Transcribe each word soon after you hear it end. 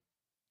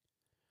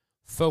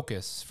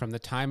Focus, from the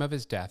time of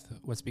his death,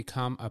 was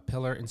become a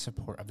pillar and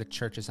support of the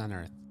churches on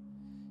earth.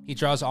 He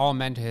draws all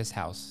men to his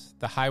house.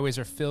 The highways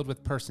are filled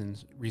with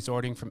persons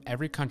resorting from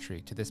every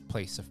country to this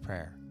place of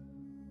prayer.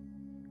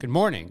 Good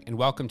morning, and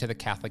welcome to the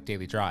Catholic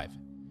Daily Drive.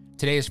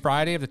 Today is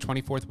Friday of the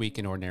 24th week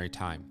in Ordinary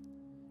Time.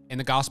 In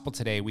the Gospel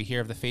today, we hear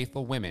of the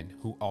faithful women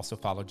who also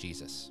followed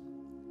Jesus.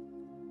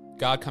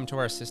 God, come to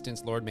our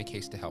assistance. Lord, make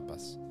haste to help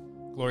us.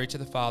 Glory to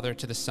the Father,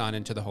 to the Son,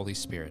 and to the Holy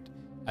Spirit,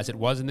 as it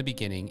was in the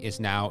beginning, is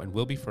now, and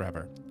will be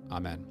forever.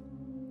 Amen.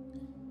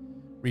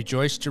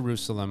 Rejoice,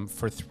 Jerusalem,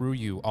 for through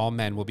you all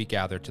men will be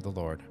gathered to the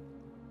Lord.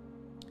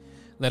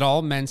 Let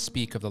all men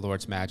speak of the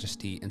Lord's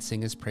majesty and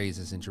sing his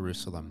praises in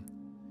Jerusalem.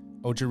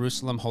 O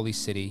Jerusalem, holy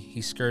city,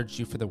 he scourged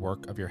you for the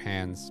work of your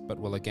hands, but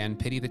will again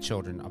pity the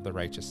children of the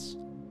righteous.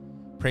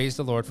 Praise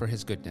the Lord for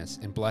his goodness,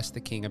 and bless the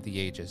King of the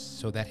ages,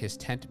 so that his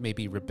tent may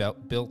be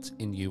built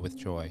in you with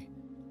joy.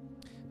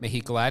 May he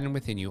gladden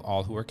within you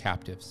all who are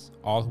captives,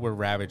 all who are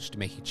ravaged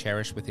may he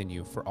cherish within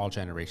you for all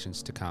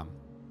generations to come.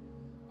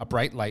 A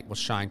bright light will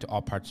shine to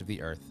all parts of the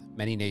earth.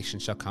 Many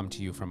nations shall come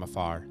to you from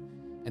afar,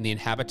 and the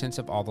inhabitants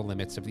of all the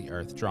limits of the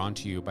earth drawn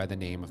to you by the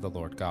name of the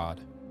Lord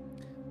God,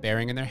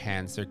 bearing in their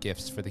hands their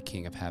gifts for the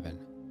King of heaven.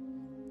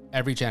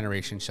 Every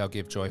generation shall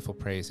give joyful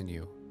praise in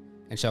you,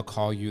 and shall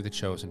call you the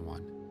chosen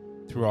one,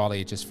 through all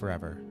ages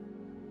forever.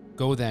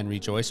 Go then,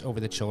 rejoice over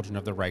the children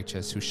of the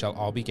righteous, who shall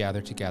all be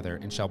gathered together,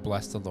 and shall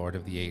bless the Lord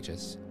of the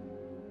ages.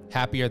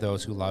 Happy are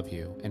those who love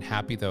you, and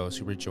happy those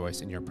who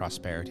rejoice in your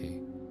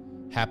prosperity.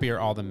 Happy are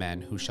all the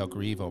men who shall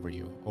grieve over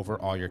you, over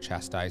all your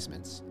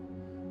chastisements.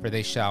 For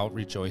they shall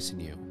rejoice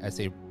in you, as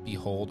they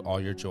behold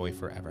all your joy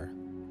forever.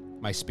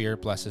 My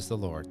spirit blesses the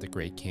Lord, the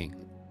great King.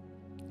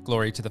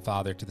 Glory to the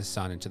Father, to the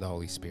Son, and to the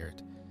Holy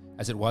Spirit,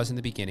 as it was in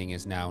the beginning,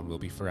 is now, and will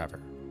be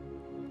forever.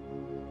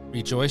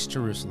 Rejoice,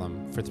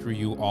 Jerusalem, for through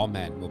you all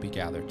men will be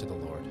gathered to the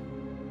Lord.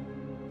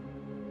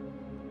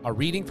 A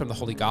reading from the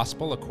Holy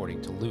Gospel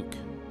according to Luke.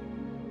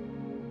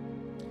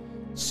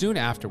 Soon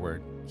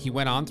afterward, he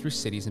went on through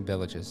cities and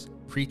villages,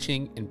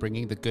 preaching and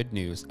bringing the good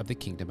news of the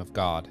kingdom of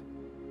God.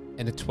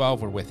 And the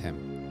 12 were with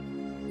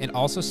him, and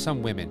also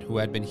some women who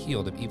had been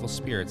healed of evil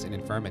spirits and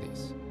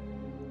infirmities.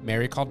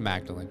 Mary called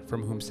Magdalene,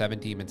 from whom 7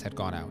 demons had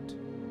gone out,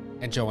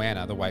 and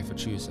Joanna, the wife of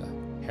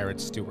Chuza,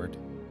 Herod's steward,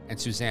 and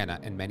Susanna,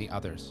 and many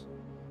others,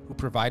 who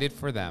provided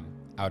for them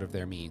out of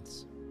their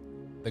means.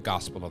 The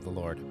Gospel of the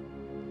Lord.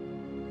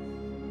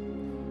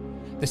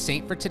 The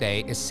saint for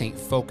today is Saint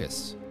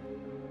Phocas.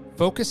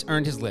 Phocas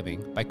earned his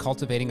living by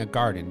cultivating a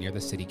garden near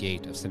the city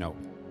gate of Sinope.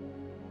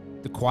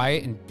 The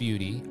quiet and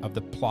beauty of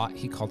the plot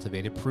he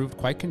cultivated proved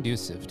quite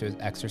conducive to his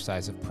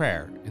exercise of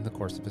prayer in the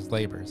course of his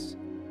labors.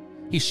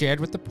 He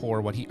shared with the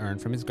poor what he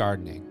earned from his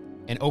gardening,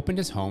 and opened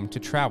his home to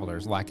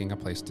travelers lacking a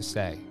place to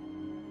stay.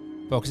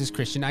 Phocas's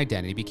Christian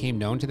identity became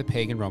known to the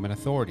pagan Roman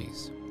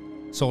authorities.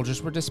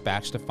 Soldiers were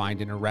dispatched to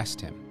find and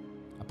arrest him.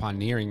 Upon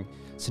nearing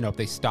Sinope,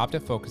 they stopped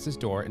at Phocas's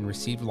door and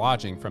received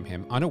lodging from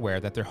him, unaware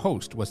that their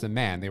host was the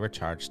man they were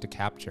charged to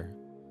capture.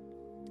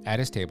 At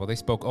his table, they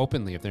spoke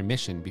openly of their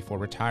mission before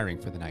retiring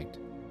for the night.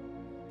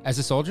 As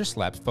the soldiers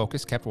slept,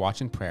 Phocas kept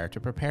watch and prayer to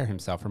prepare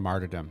himself for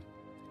martyrdom.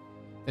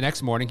 The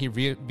next morning, he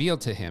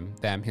revealed to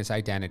them his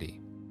identity.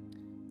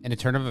 In a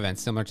turn of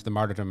events similar to the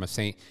martyrdom of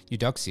St.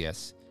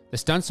 Eudoxius, the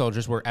stunned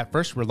soldiers were at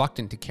first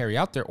reluctant to carry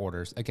out their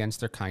orders against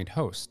their kind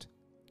host,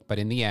 but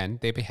in the end,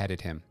 they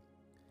beheaded him.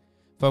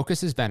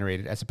 Phocas is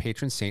venerated as a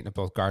patron saint of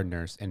both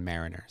gardeners and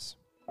mariners.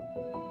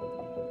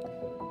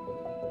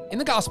 In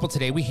the Gospel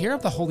today, we hear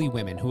of the holy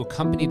women who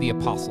accompanied the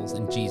apostles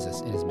and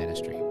Jesus in his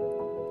ministry.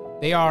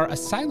 They are a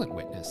silent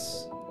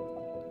witness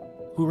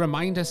who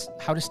remind us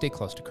how to stay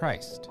close to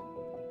Christ.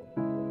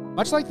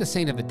 Much like the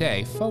saint of the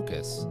day,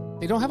 Phocas,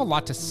 they don't have a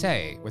lot to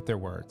say with their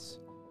words,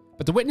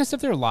 but the witness of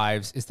their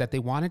lives is that they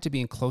wanted to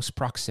be in close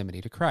proximity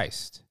to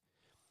Christ.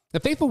 The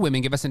faithful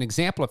women give us an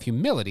example of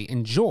humility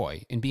and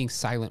joy in being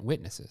silent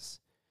witnesses.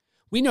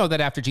 We know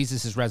that after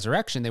Jesus'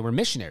 resurrection, they were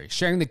missionaries,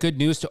 sharing the good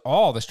news to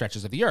all the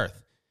stretches of the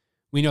earth.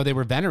 We know they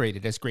were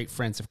venerated as great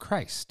friends of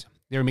Christ.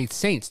 They were made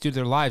saints due to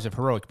their lives of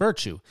heroic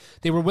virtue.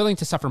 They were willing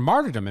to suffer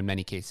martyrdom in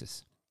many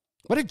cases.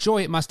 What a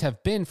joy it must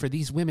have been for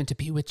these women to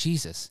be with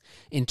Jesus,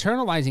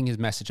 internalizing his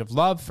message of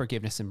love,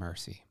 forgiveness, and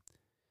mercy.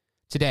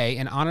 Today,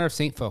 in honor of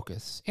St.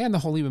 Phocas and the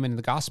holy women in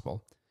the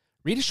Gospel,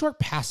 read a short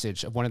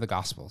passage of one of the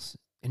Gospels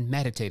and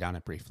meditate on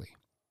it briefly.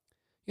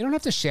 You don't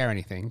have to share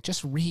anything,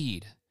 just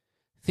read.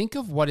 Think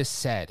of what is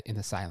said in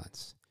the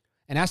silence,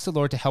 and ask the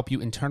Lord to help you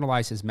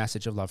internalize his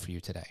message of love for you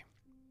today.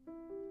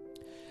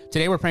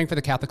 Today we're praying for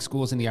the Catholic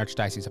schools in the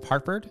Archdiocese of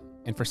Hartford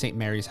and for St.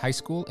 Mary's High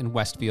School in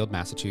Westfield,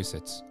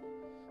 Massachusetts.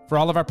 For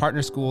all of our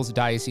partner schools,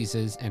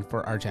 dioceses, and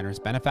for our generous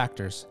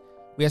benefactors,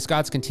 we ask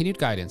God's continued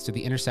guidance through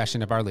the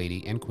intercession of Our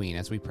Lady and Queen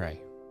as we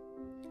pray.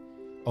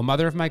 O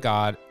Mother of my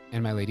God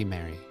and my Lady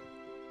Mary,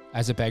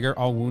 as a beggar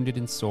all wounded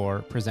and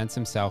sore presents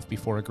himself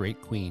before a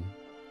great queen,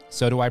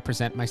 so do I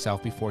present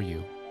myself before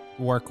you,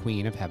 who are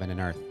Queen of heaven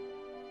and earth.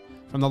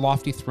 From the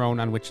lofty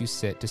throne on which you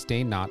sit,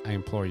 disdain not, I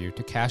implore you,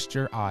 to cast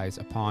your eyes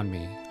upon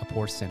me, a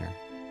poor sinner.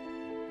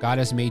 God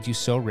has made you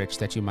so rich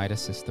that you might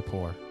assist the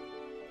poor.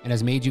 and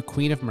has made you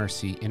Queen of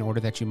Mercy in order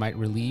that you might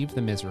relieve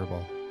the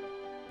miserable.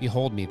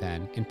 Behold me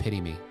then, and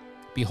pity me.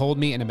 Behold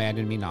me and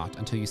abandon me not,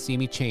 until you see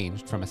me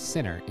changed from a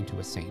sinner into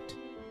a saint.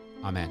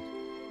 Amen.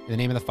 In the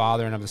name of the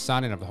Father, and of the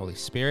Son, and of the Holy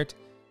Spirit.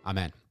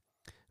 Amen.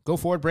 Go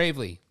forward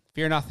bravely.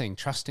 Fear nothing.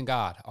 Trust in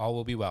God. All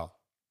will be well.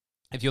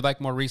 If you'd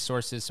like more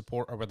resources,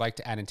 support, or would like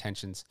to add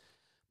intentions,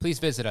 please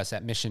visit us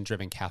at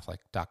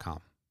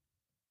missiondrivencatholic.com.